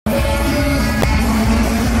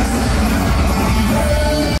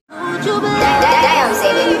Damn,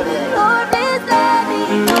 baby.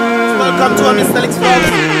 Welcome to our Mystelics vlog.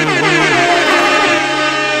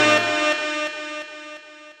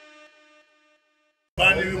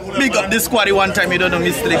 Big up this squad one time, you don't know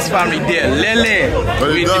Mystelics family there. Lele.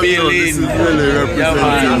 With the Bailin. Yeah,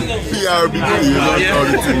 man. PRB, you know how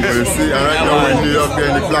the thing goes. See, and right now we're in New York, there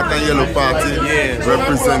in the black and yellow party. Yeah.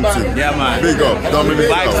 Representing. Yeah, man. Big up,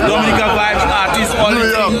 Dominica. Vibes, Dominica vibes, artists, all New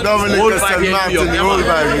York, Dominica, St. Martin, the whole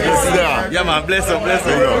vibe. You see that? Yeah, man. Bless up, bless up.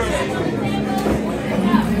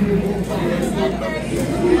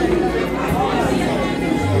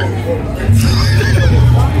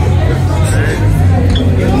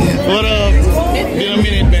 What up? Been a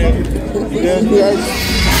minute, man. Yeah.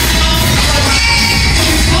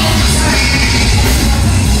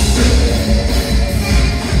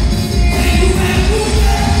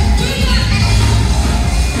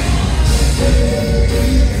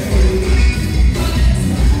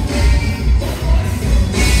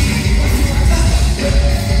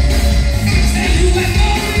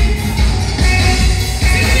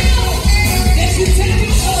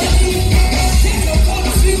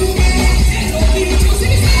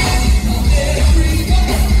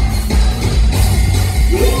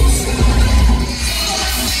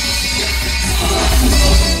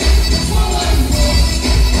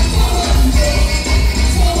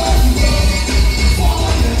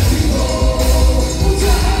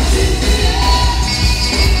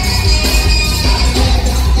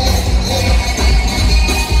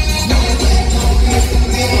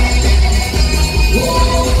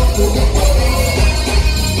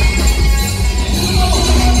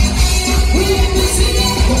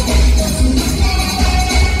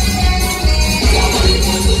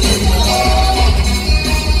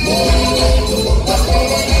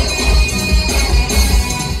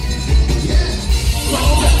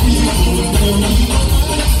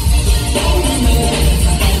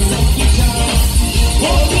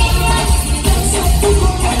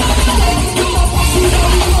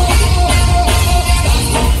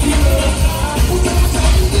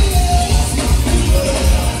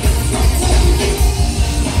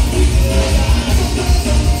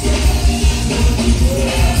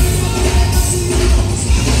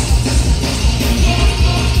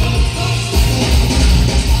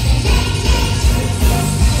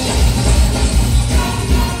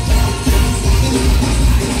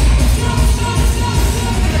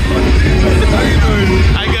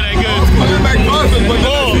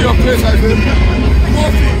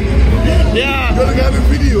 Yeah. You're gonna have a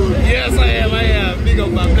video. Yes, I am. Big up,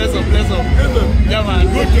 man. Bless up, bless up. Yeah, man.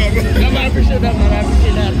 Good job. Yeah, man. I appreciate that, man. I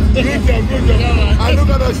appreciate that. Good job, good job. Yeah, man. I look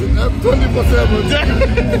at that shit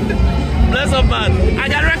 24/7. Bless up, man. I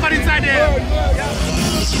got a record inside there.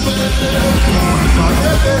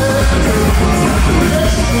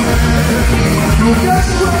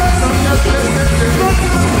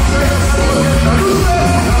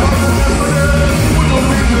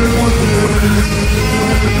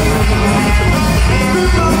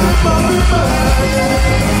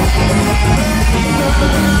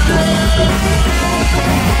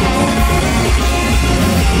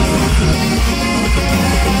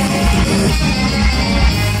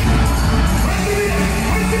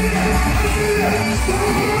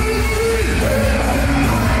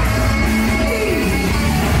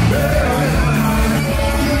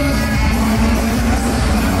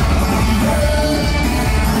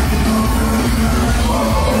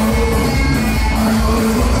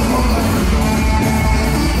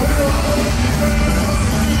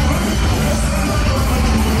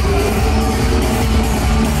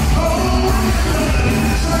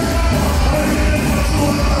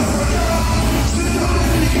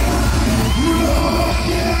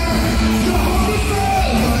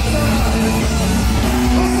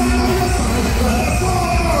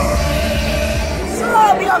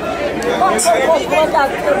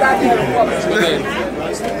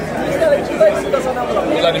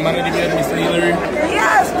 You got the money to get Mr. Hillary?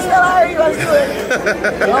 Yes, Mr. Larry was good.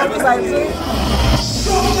 All the time, see?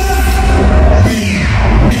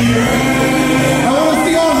 I want to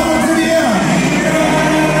see all hands in the air.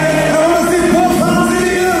 I want to see both hands in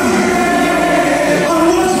the air. On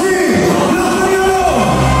one screen, now you know.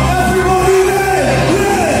 Everybody let.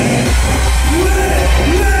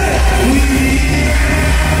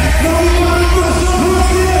 Now we want to push up right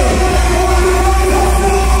here. Everybody go.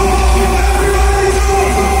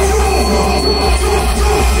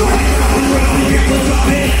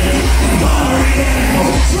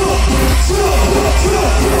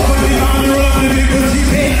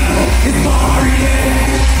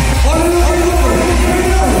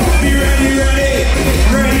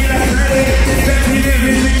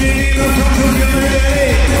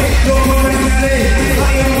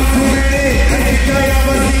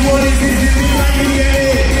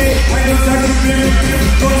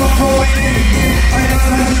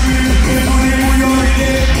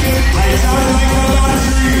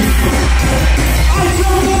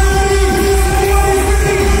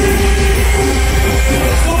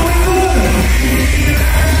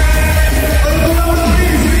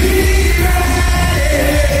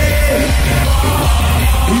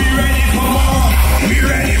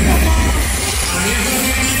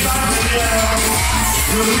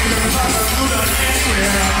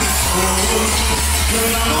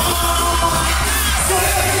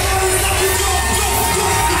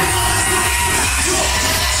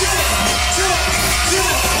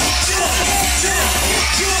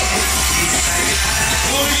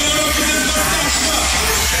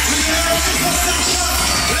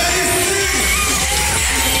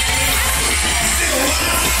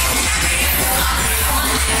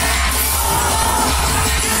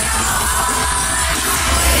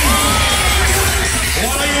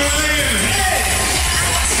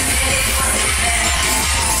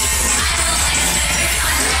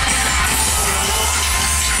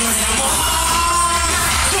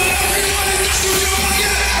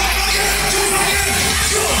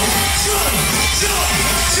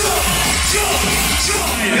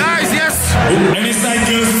 Guys, yes. Any side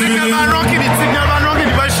girls? Signal man rocking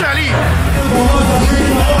it by Shelly.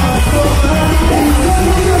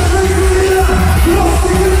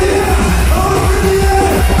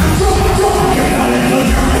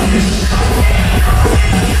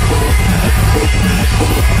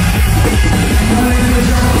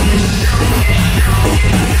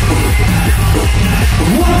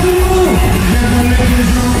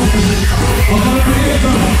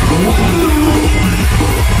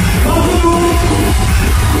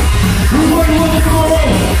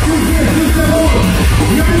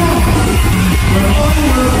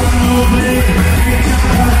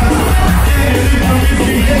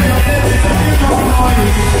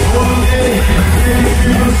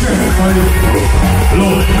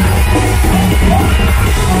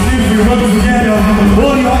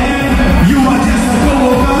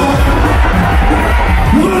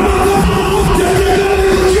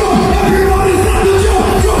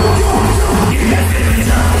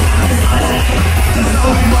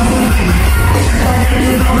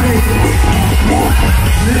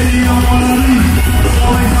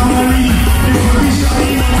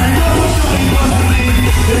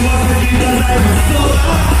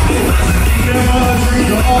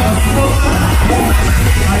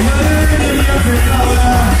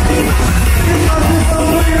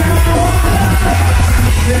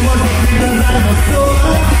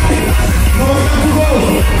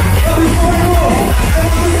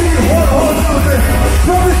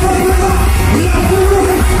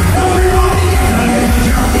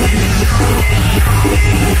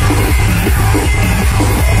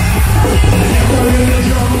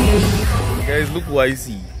 Guys, look who I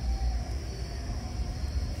see.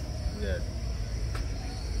 Yeah.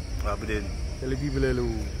 What then? Tell the people hello.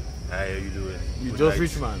 How you doing? You just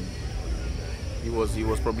rich man. He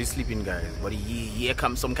was probably sleeping, guys. But here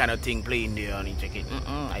comes some kind of thing playing there, and he check it.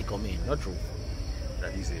 I come in. Not true.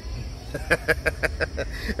 That is it.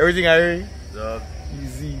 Everything I heard. Dog.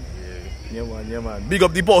 Easy. Yeah. Yeah man. Big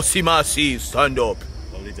up the bossy massive. Stand up.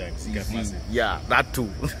 All the time. See, massive. Yeah, that too.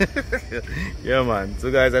 Yeah man.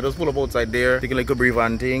 So guys, I just pull up outside there, taking like a brief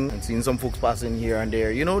and thing, and seeing some folks passing here and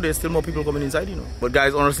there. You know, there's still more people coming inside, you know. But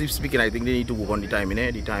guys, honestly speaking, I think they need to work on the timing,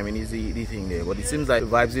 eh? The timing is the thing there. But it seems like the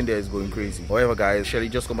vibes in there is going crazy. However guys, Shelly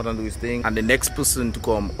just come out and do his thing. And the next person to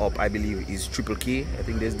come up, I believe, is Triple K. I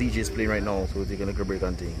think there's DJs playing right now, so we're taking a little break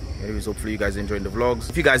and thing. Anyways, hopefully you guys enjoying the vlogs.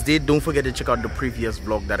 If you guys did, don't forget to check out the previous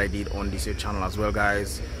vlog that I did on this here channel as well,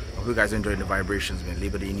 guys. I hope you guys enjoying the vibrations, man.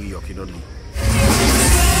 Labor Day in New York, you know me.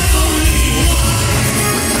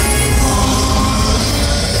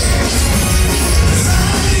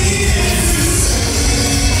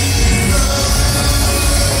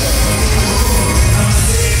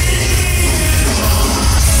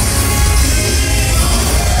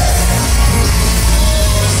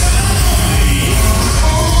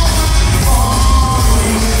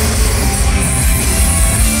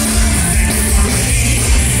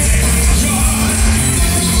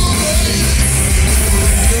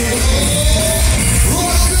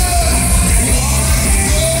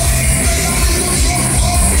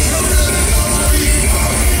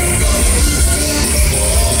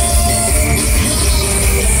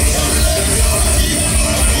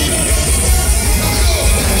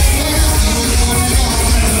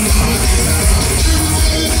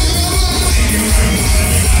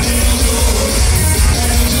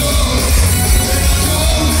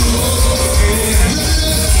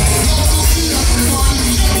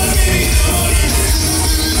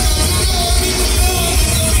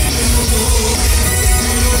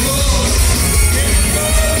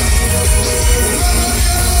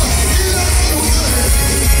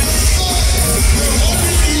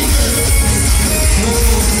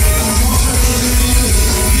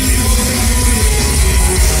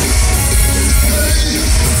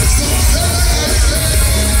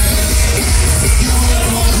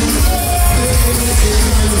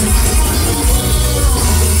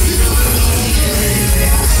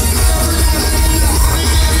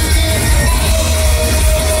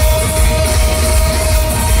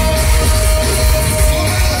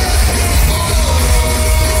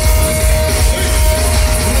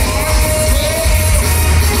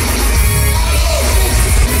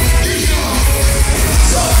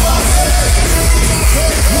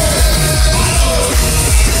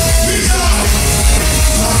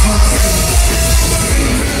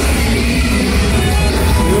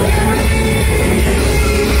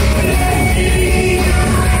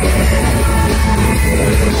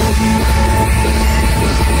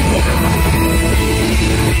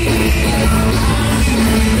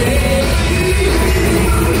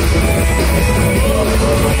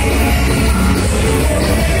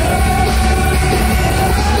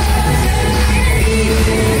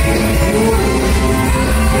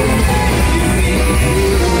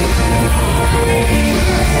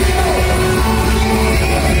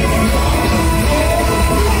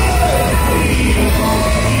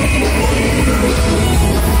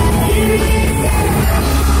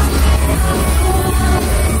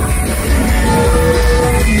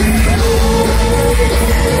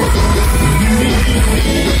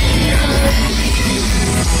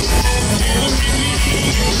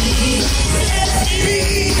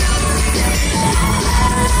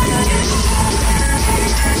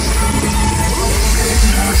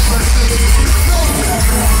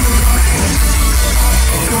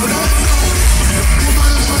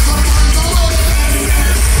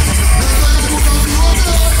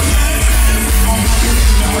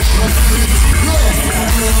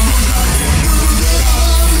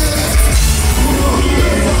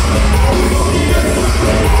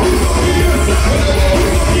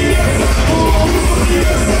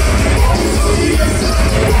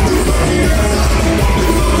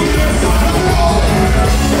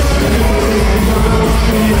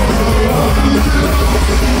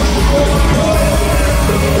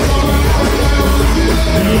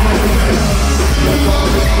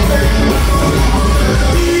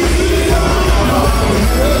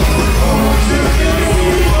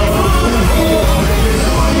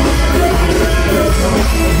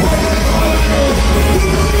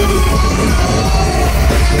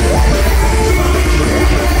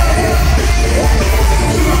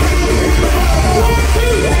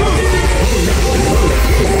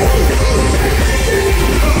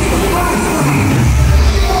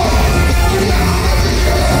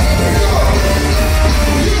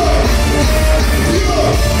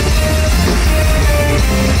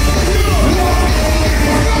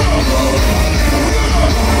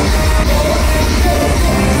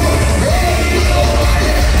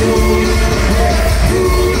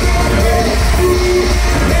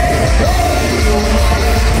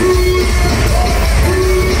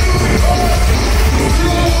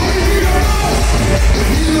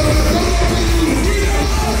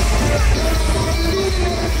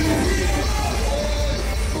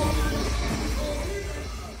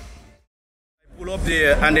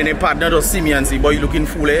 And then a partner just see me and say, boy, you looking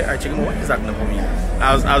fool, eh? I check him, what is that for me?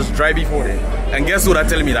 I was dry before then. And guess who that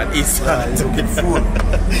tell me that is? Looking fool.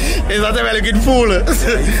 Is that I'm looking fool?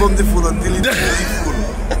 You from the fool until you fool.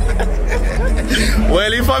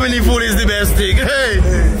 Well, if family fool is the best thing. Hey,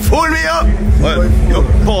 fool me up. Well, yo,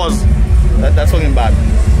 pause. That's fucking bad.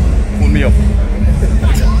 Fool me up.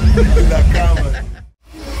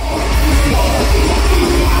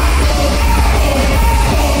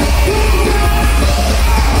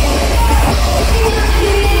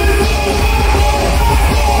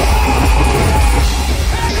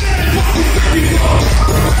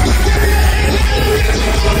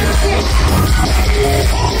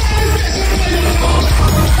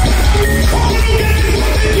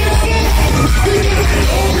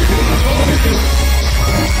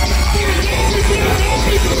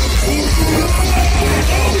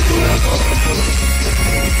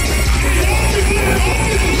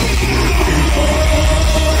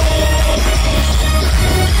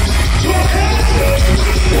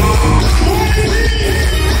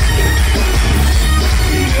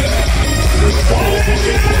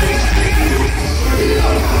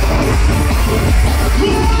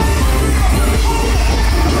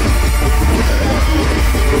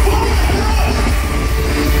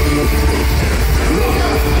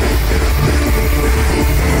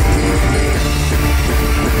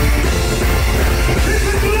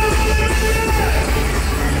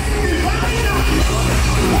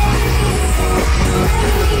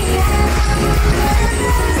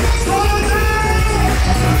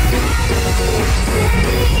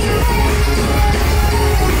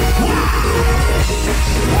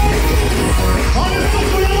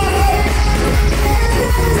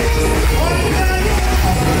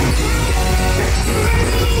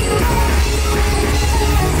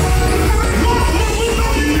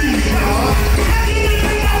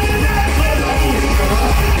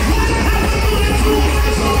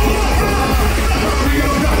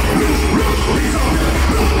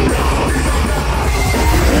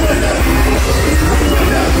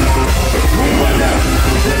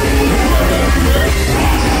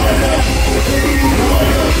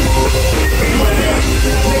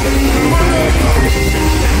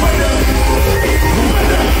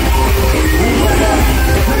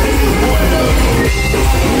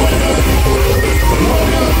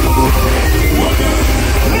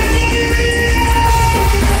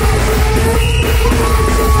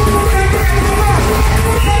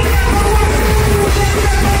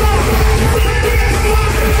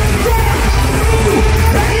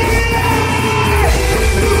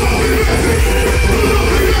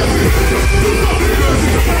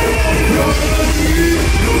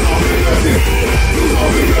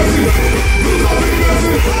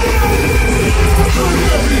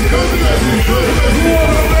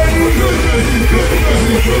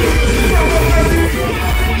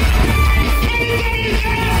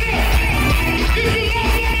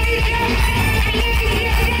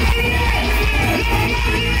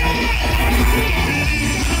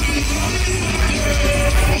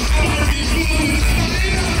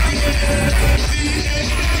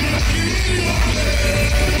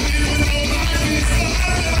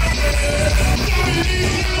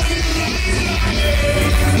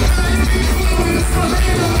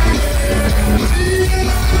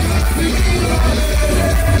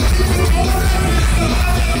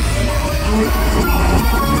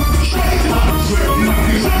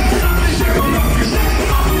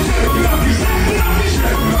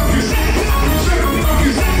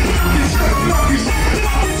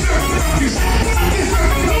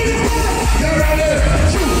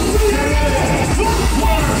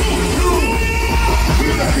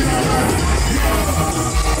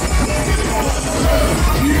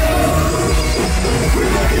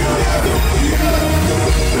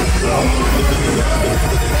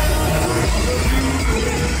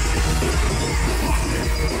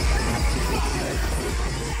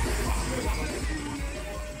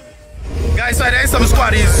 Guys, so there is some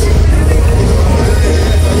squaddies.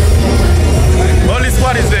 All the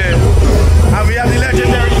squad is there. And we have the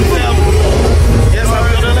legendary himself. Yes,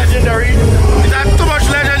 I've got the legendary. Is that too much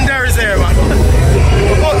legendaries there, man?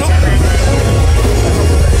 Oh, look.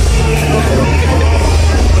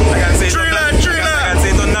 I can say Trilla. I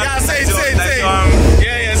can say it. Yeah, say it.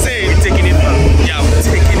 Yeah, say it. We're taking it, man. Yeah, we're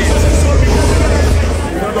taking it.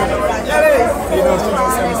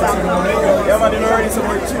 Yeah, man, you know already some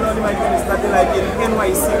more tune on the mic and it's nothing like in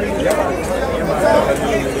NYC. Yeah, man.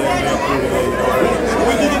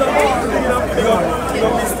 We did it up. We got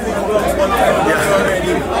Mystelics vlogs one time. Yeah,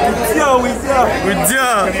 already. With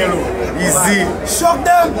ya. Easy. Shock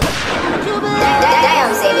them.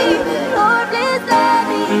 Damn, say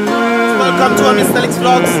Welcome to our Mystelics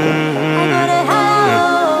vlogs.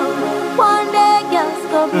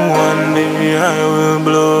 One day I will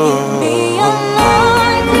blow.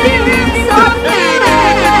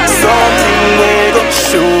 Something we gon'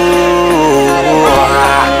 show.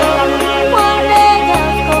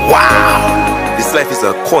 Wow! This life is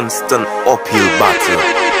a constant uphill battle,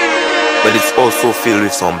 but it's also filled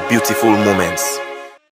with some beautiful moments.